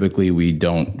 But typically, we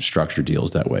don't structure deals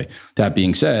that way. That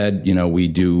being said, we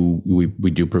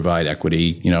do provide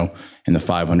equity, in the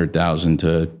 $500,000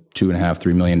 to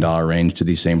 $2.5–3 million range to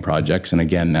these same projects. And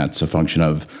again, that's a function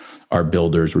of our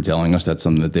builders were telling us that's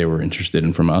something that they were interested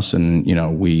in from us. And,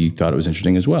 we thought it was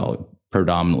interesting as well,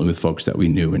 predominantly with folks that we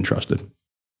knew and trusted.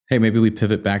 Hey, maybe we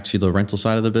pivot back to the rental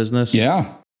side of the business.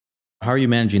 Yeah. How are you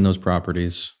managing those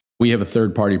properties? We have a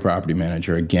third-party property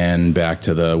manager. Again, back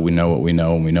to we know what we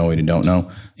know and we know what we don't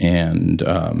know.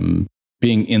 And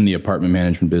being in the apartment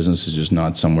management business is just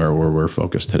not somewhere where we're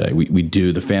focused today.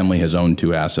 The family has owned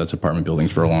 2 assets, apartment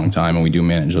buildings, for a long time, and we do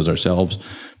manage those ourselves,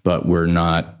 but we're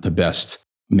not the best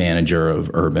manager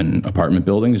of urban apartment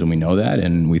buildings, and we know that,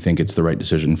 and we think it's the right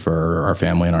decision for our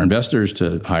family and our investors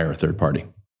to hire a third party.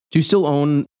 Do you still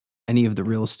own any of the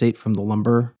real estate from the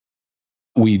lumber?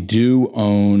 We do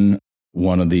own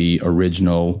one of the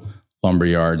original lumber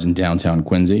yards in downtown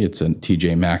Quincy. It's a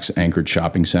TJ Maxx anchored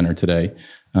shopping center today.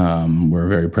 We're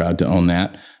very proud to own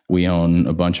that. We own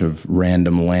a bunch of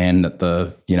random land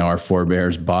that our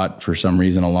forebears bought for some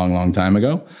reason a long, long time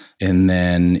ago. And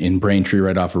then in Braintree,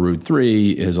 right off of Route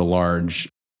 3, is a large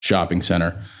shopping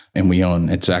center. And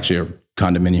it's actually a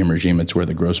condominium regime. It's where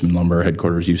the Grossman Lumber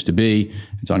headquarters used to be.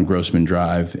 It's on Grossman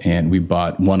Drive. And we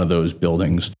bought one of those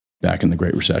buildings back in the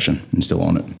Great Recession and still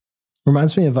own it.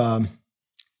 Reminds me of,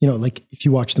 like if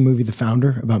you watch the movie The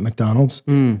Founder about McDonald's,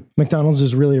 McDonald's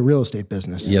is really a real estate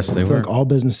business. Yes, they I feel were. like all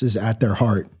businesses at their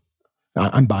heart,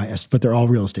 I'm biased, but they're all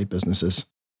real estate businesses.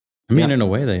 I mean, in a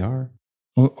way they are.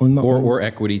 On Or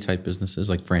equity type businesses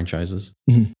like franchises.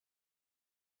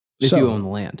 If So- you own the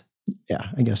land. Yeah,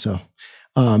 I guess so.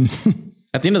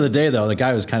 At the end of the day, though, the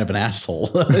guy was kind of an asshole.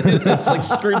 It's like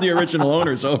screwed the original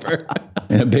owners over.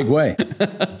 In a big way.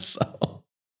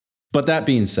 But that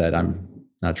being said, I'm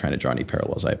not trying to draw any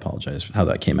parallels. I apologize for how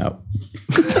that came out.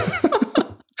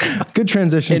 Good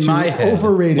transition In to my head.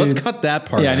 overrated. Let's cut that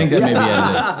part Yeah, I out. think that may be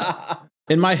edited.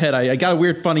 In my head, I got a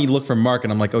weird, funny look from Mark,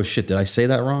 and I'm like, oh shit, did I say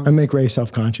that wrong? I make Ray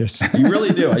self-conscious. You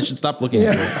really do. I should stop looking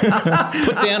at you.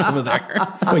 Put Dan over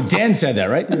there. Wait, Dan said that,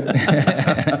 right?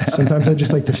 Sometimes I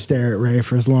just like to stare at Ray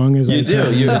for as long as I You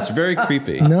can. do. It's very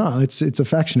creepy. No, it's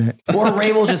affectionate. Or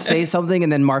Ray will just say something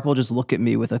and then Mark will just look at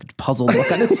me with a puzzled look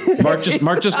on his face.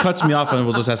 Mark just cuts me off, and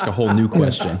we'll just ask a whole new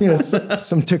question.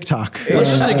 Some TikTok.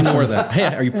 Let's just ignore that. Hey,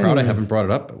 are you proud I haven't brought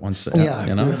it up once? Yeah,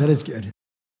 that is good.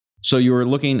 So you were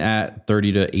looking at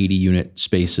 30 to 80 unit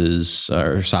spaces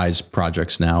or size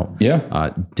projects now.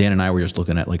 Yeah. Dan and I were just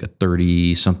looking at like a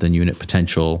 30 something unit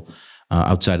potential.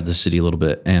 outside of the city a little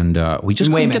bit, and we just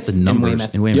In couldn't Weymouth. get the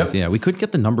numbers. In Weymouth. Yeah, we couldn't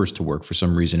get the numbers to work for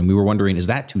some reason, and we were wondering, is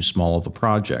that too small of a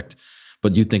project?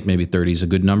 But you think maybe 30 is a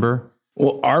good number?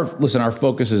 Well, our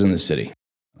focus is in the city.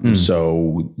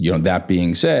 So, that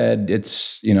being said,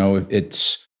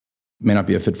 it's may not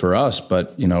be a fit for us,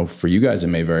 but for you guys, it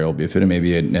may very well be a fit. It may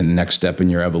be a next step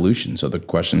in your evolution. So the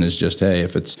question is just, hey,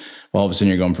 if it's all of a sudden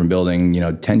you're going from building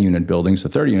 10-unit buildings to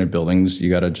 30-unit buildings,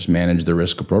 you got to just manage the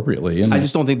risk appropriately. And I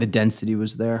just don't think the density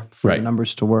was there for the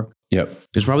numbers to work. Yep.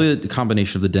 It's probably the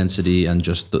combination of the density and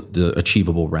just the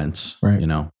achievable rents. Right.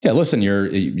 Yeah. Listen, you're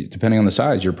depending on the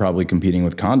size, you're probably competing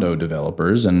with condo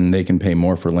developers, and they can pay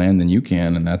more for land than you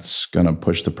can, and that's going to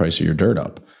push the price of your dirt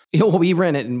up. Well, we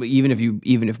rent it, and even if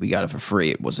we got it for free,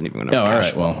 it wasn't even going to. Oh, all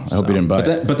right. Well, I hope you didn't buy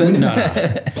it. But then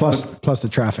no. Plus the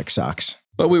traffic sucks.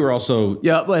 But we were also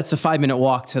Yeah, but it's a 5-minute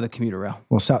walk to the commuter rail.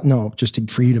 Well,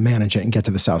 for you to manage it and get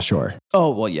to the South Shore.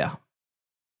 Oh, well, yeah.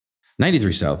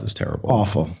 93 South is terrible.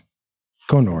 Awful.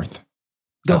 Go north.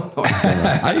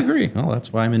 I agree. Well,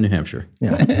 that's why I'm in New Hampshire.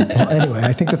 Yeah. Well, anyway,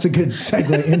 I think that's a good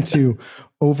segue into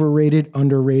overrated,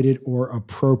 underrated, or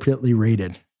appropriately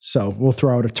rated. So we'll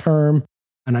throw out a term,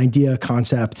 an idea, a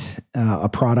concept, a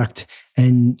product,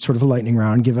 and sort of a lightning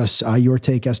round. Give us your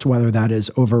take as to whether that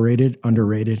is overrated,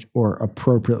 underrated, or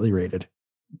appropriately rated.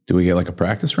 Do we get like a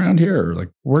practice round here, or like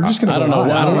We're just going to.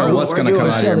 I don't know what's going to come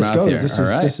out of your mouth here.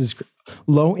 This is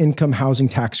low income housing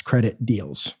tax credit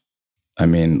deals. I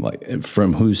mean, like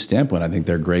from whose standpoint, I think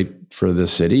they're great for the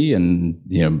city and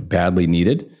badly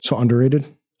needed. So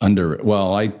underrated.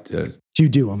 Do you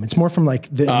do them? It's more from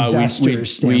like the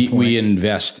investor's standpoint. We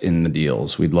invest in the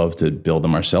deals. We'd love to build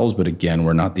them ourselves, but again,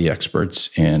 we're not the experts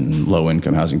in low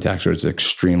income housing tax credits. It's an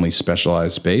extremely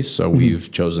specialized space, so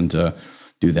we've chosen to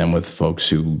do them with folks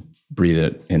who breathe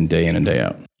it in and day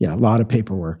out. Yeah, a lot of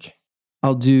paperwork.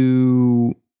 I'll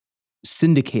do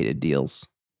syndicated deals.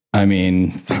 I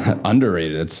mean,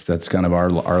 underrated. That's kind of our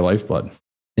lifeblood.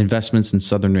 Investments in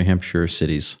Southern New Hampshire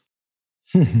cities.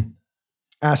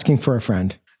 Asking for a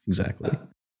friend. Exactly.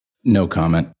 No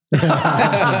comment. I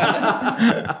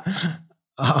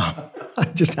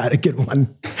just had a good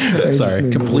one. Sorry,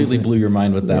 completely blew your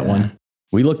mind with that one.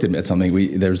 We looked at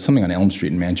something. There was something on Elm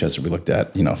Street in Manchester we looked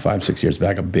at, 5-6 years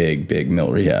back, a big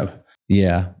mill rehab.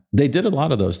 Yeah. They did a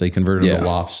lot of those. They converted them to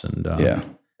lofts, and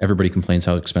everybody complains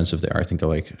how expensive they are. I think they're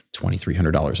like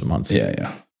 $2,300 a month.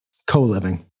 Yeah.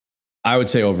 Co-living. I would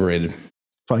say overrated.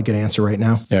 Probably a good answer right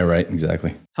now. Yeah, right.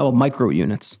 Exactly. How about micro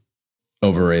units?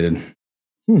 Overrated.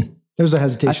 There's a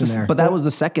hesitation there. But that was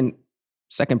the second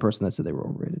person that said they were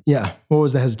overrated. Yeah. What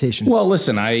was the hesitation? Well,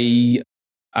 listen, I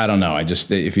don't know.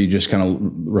 If you just kind of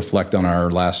reflect on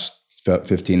our last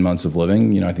 15 months of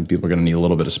living, I think people are going to need a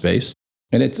little bit of space.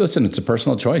 And it's a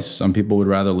personal choice. Some people would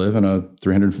rather live in a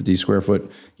 350 square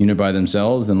foot unit by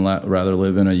themselves than rather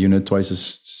live in a unit twice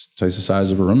the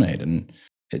size of a roommate. And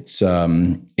it's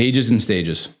ages and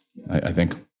stages, I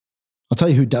think. I'll tell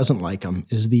you who doesn't like them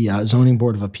is the Zoning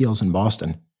Board of Appeals in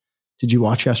Boston. Did you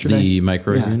watch yesterday? The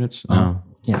micro units? Oh.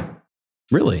 Yeah.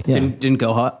 Really? Yeah. Didn't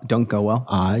go hot? Don't go well?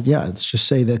 Yeah. Let's just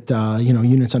say that,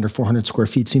 units under 400 square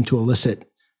feet seem to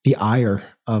elicit the ire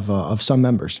of some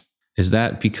members. Is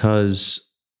that because,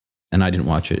 and I didn't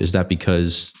watch it, is that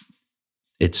because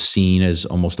it's seen as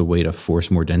almost a way to force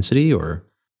more density, or?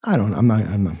 I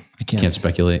can't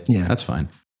speculate. Yeah. That's fine.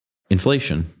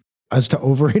 Inflation. As to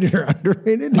overrated or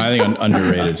underrated? I think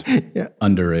underrated. Yeah.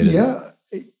 Underrated. Yeah.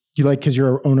 You because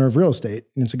you're an owner of real estate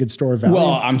and it's a good store of value.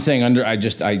 Well, I'm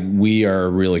saying we are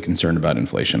really concerned about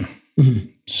inflation. Mm-hmm.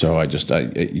 So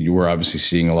you were obviously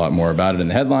seeing a lot more about it in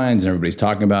the headlines and everybody's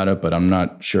talking about it, but I'm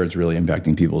not sure it's really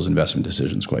impacting people's investment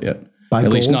decisions quite yet. At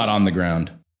least not on the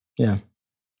ground. Yeah.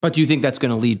 But do you think that's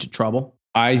going to lead to trouble?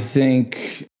 I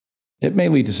think it may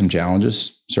lead to some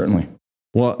challenges, certainly.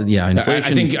 Well, yeah,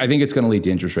 inflation. I think it's going to lead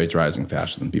to interest rates rising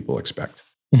faster than people expect.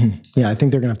 Mm-hmm. Yeah, I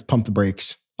think they're going to have to pump the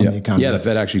brakes on the economy. Yeah, the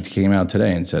Fed actually came out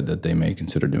today and said that they may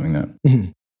consider doing that.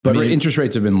 Mm-hmm. But interest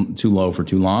rates have been too low for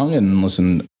too long. And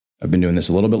listen, I've been doing this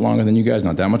a little bit longer than you guys,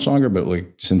 not that much longer, but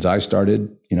like since I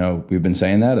started, we've been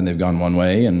saying that and they've gone one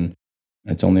way, and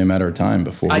it's only a matter of time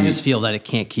before. I just feel that it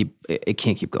can't keep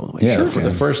going away. Yeah,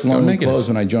 the first loan we closed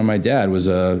when I joined my dad was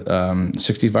a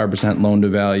 65% loan to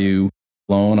value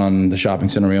loan on the shopping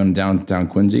center we own in downtown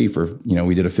Quincy for,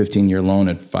 we did a 15-year loan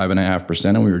at 5.5%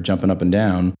 and we were jumping up and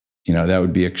down. That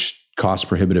would be cost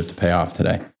prohibitive to pay off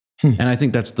today. And I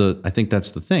think that's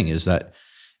the thing is that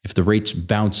if the rates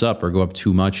bounce up or go up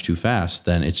too much too fast,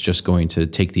 then it's just going to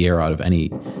take the air out of any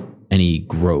any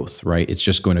growth, right? It's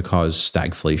just going to cause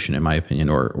stagflation, in my opinion,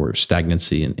 or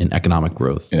stagnancy in economic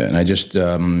growth. Yeah, and I just,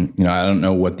 I don't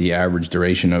know what the average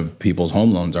duration of people's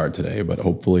home loans are today, but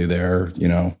hopefully they're,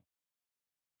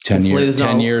 10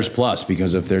 years plus,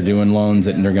 because if they're doing loans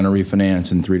that they're going to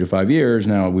refinance in 3 to 5 years,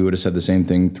 now we would have said the same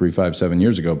thing 3, 5, 7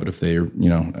 years ago. But if they're,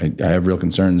 I have real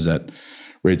concerns that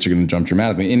rates are going to jump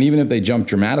dramatically. And even if they jump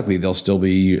dramatically, they'll still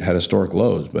be at historic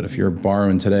lows. But if you're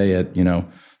borrowing today at, 2.5%,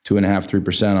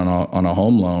 3% on a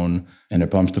home loan, and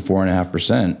it pumps to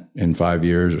 4.5% in 5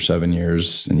 years or 7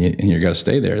 years, and you got to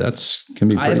stay there, can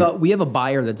be pretty. We have a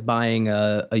buyer that's buying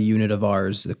a unit of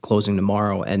ours, closing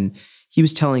tomorrow, and he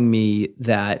was telling me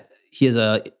that he has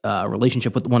a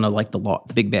relationship with one of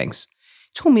the big banks.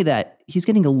 He told me that he's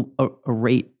getting a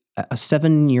rate, a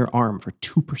 7-year ARM for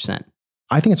 2%.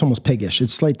 I think it's almost piggish.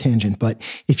 It's a slight tangent, but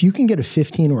if you can get a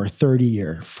 15 or a 30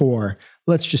 year for,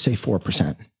 let's just say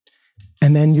 4%,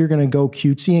 and then you're going to go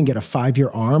cutesy and get a 5-year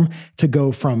ARM to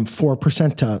go from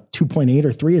 4% to 2.8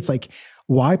 or 3, it's like,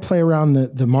 why play around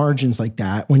the margins like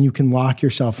that when you can lock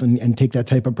yourself and take that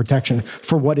type of protection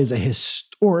for what is a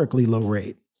historically low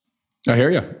rate? I hear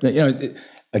you.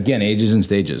 Again, ages and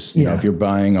stages. If you're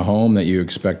buying a home that you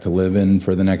expect to live in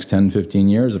for the next 10, 15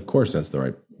 years, of course that's the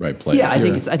right play. Yeah, I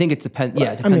think it depends.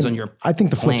 Yeah, it depends on your I think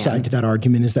the flip side to that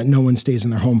argument is that no one stays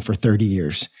in their home for 30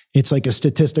 years. It's like a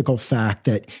statistical fact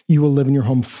that you will live in your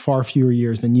home far fewer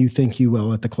years than you think you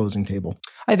will at the closing table.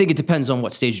 I think it depends on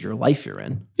what stage of your life you're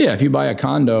in. Yeah, if you buy a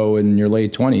condo in your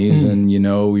late 20s and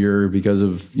you're because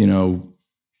of,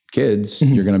 kids,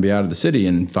 you're going to be out of the city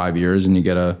in 5 years and you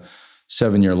get a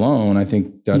 7-year loan, I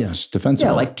think that's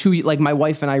defensible. Yeah, like my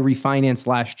wife and I refinanced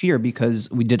last year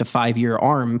because we did a 5-year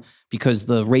ARM because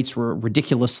the rates were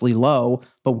ridiculously low,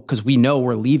 but because we know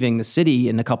we're leaving the city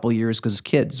in a couple of years because of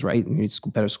kids, right? And it's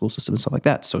better school system and stuff like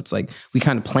that. So it's like we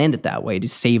kind of planned it that way to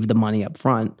save the money up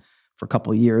front for a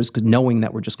couple of years, because knowing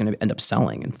that we're just going to end up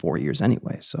selling in 4 years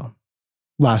anyway. So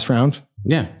last round.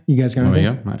 Yeah. You guys got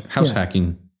anything? House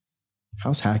hacking.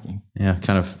 House hacking. Yeah.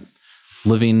 Kind of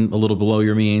living a little below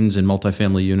your means in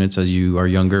multifamily units as you are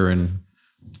younger and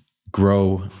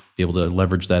grow, be able to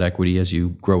leverage that equity as you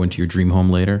grow into your dream home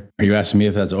later. Are you asking me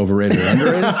if that's overrated or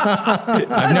underrated?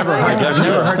 I've never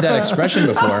heard that expression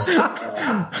before.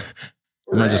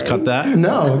 Am I just cut that?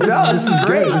 No, this is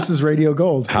great. This is radio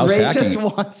gold. House Ray hacking. just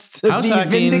wants to House be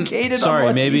hacking, vindicated. sorry, on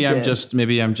what maybe he I'm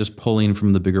did. just pulling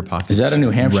from the bigger pockets. Is that a New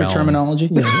Hampshire terminology?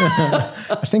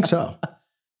 I think so.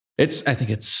 I think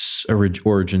its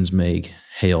origins may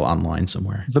hail online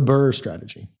somewhere. The Burr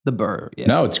strategy. The Burr. Yeah.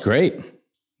 No, it's great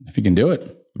if you can do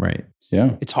it. Right.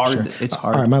 Yeah. It's hard. Sure. It's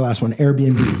hard. All right, my last one,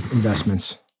 Airbnb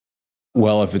investments.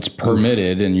 Well, if it's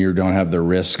permitted and you don't have the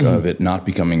risk of it not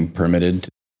becoming permitted,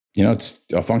 it's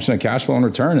a function of cash flow and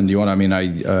return. And do you want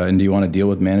to deal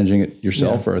with managing it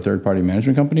yourself or a third-party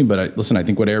management company? But I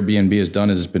think what Airbnb has done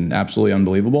has been absolutely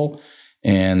unbelievable.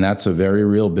 And that's a very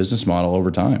real business model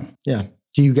over time. Yeah.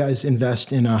 Do you guys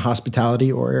invest in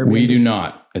hospitality or Airbnb? We do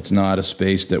not. It's not a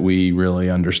space that we really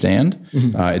understand.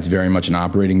 It's very much an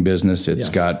operating business. It's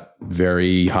got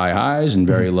very high highs and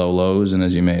very low lows. And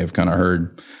as you may have kind of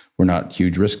heard, we're not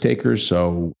huge risk takers.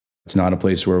 So it's not a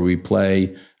place where we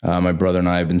play. My brother and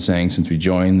I have been saying since we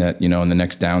joined that, in the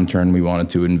next downturn, we wanted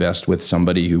to invest with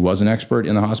somebody who was an expert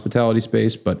in the hospitality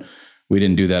space, but we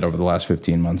didn't do that over the last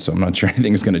 15 months. So I'm not sure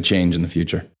anything is going to change in the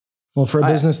future. Well, for a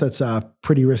business that's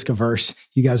pretty risk averse,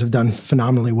 you guys have done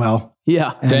phenomenally well.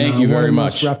 Yeah. And, Thank you one very of the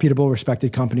much. most reputable,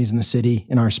 respected companies in the city,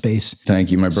 in our space.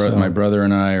 Thank you. My brother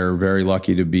and I are very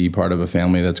lucky to be part of a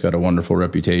family that's got a wonderful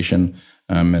reputation.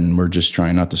 And we're just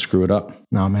trying not to screw it up.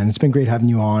 No, man, it's been great having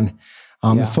you on.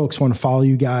 If folks want to follow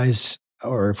you guys,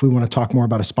 or if we want to talk more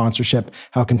about a sponsorship,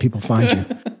 how can people find you?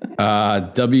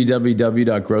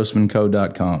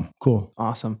 www.grossmanco.com. Cool.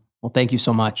 Awesome. Well, thank you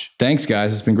so much. Thanks,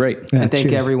 guys. It's been great. Yeah, And thank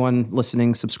cheers. everyone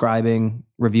listening, subscribing,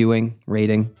 reviewing,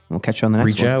 rating. We'll catch you on the next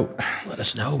Reach one. out. Let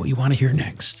us know what you want to hear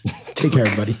next. Take care,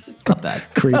 everybody. Got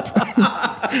that. Creep.